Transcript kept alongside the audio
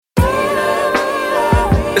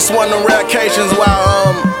It's one of the rare occasions where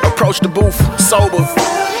I approach the booth sober.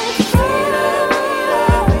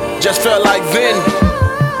 Just felt like venting.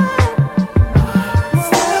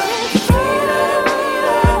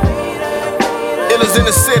 Illest in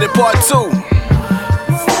the City, Part 2.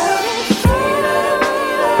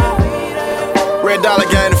 Red Dollar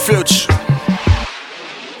Gang, the future.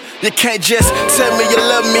 You can't just tell me you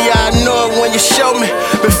love me, I know it when you show me.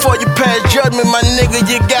 Before you pass judgment, my nigga,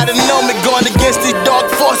 you gotta know me. Going against these dark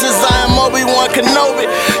forces, I am Obi-Wan Kenobi.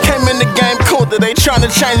 Came in the game counter, they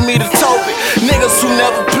tryna change me to Toby. Niggas who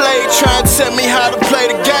never played, tryna tell me how to play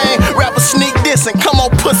the game. Rappers sneak dissing, come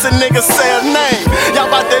on pussy niggas, say a name.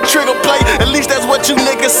 Y'all bout that trigger play, at least that's what you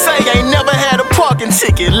niggas say. Ain't never had a parking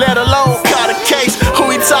ticket, let alone caught a case.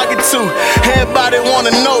 Who he talking to? Everybody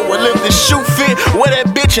wanna know. Well, if the shoe fit, wear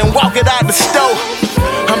that bitch and walk it out the store.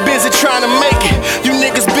 I'm busy trying to make it, you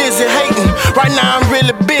niggas busy hating. Right now I'm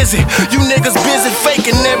really busy, you niggas busy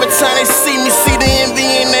faking. Every time they see me, see the envy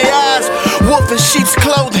in their eyes. Wolf in sheep's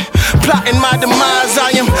clothing, plotting my demise.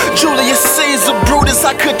 I am Julius Caesar, Brutus,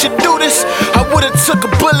 how could you do this? I would've took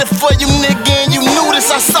a bullet for you nigga and you knew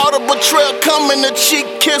this. I saw the betrayal coming, a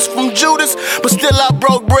cheek kiss from Judas, but still I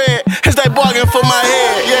broke bread as they bargained for my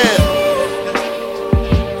head, yeah.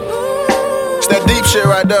 That deep shit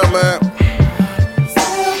right there, man.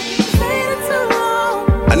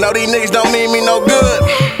 I know these niggas don't mean me no good,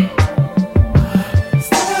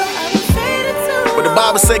 but the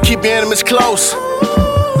Bible say keep your enemies close.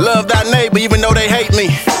 Love thy neighbor even though they hate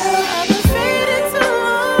me.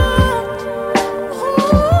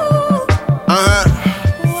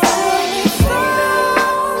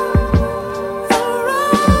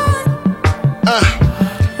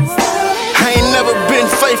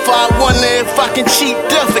 I wonder if I can cheat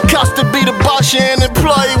death. It costs to be the boss, you're an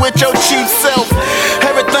employee with your cheap self.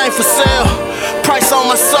 Everything for sale, price on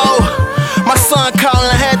my soul. My son calling,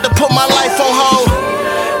 I had to put my life on hold.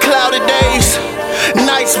 Cloudy days,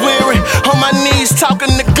 nights weary, on my knees talking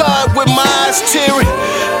to God with my eyes teary.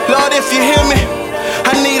 Lord, if you hear me,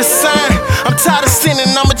 I need a sign. I'm tired of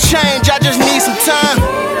sinning, I'ma change, I just need some time.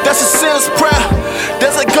 That's a sinner's prayer,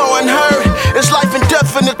 does it go unheard? It's life and death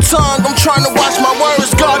in the tongue, I'm trying to watch my words.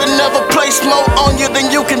 God will never place more on you than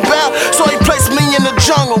you can bear, so he placed me in the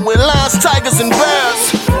jungle with lions, tigers, and bears.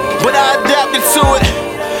 But I adapted to it,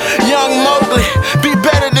 young Mowgli, be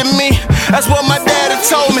better than me. That's what my daddy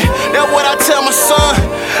told me, that's what I tell my son.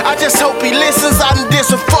 I just hope he listens, I done did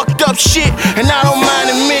some fucked up shit, and I don't mind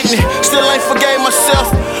admitting it. Still ain't forgave myself,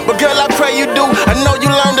 but girl, I pray you do. I know you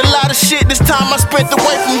learned a lot of shit this time I spent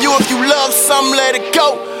away from you. If you love something, let it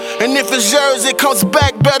go, and if it's yours, it comes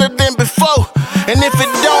back better than before. And if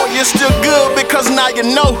it don't, you're still good because now you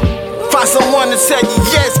know. Find someone to tell you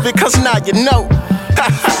yes because now you know.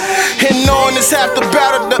 And knowing is half the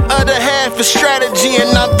battle, the other half is strategy.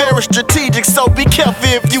 And I'm very strategic, so be careful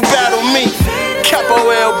if you battle me. Capo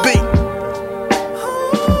LB.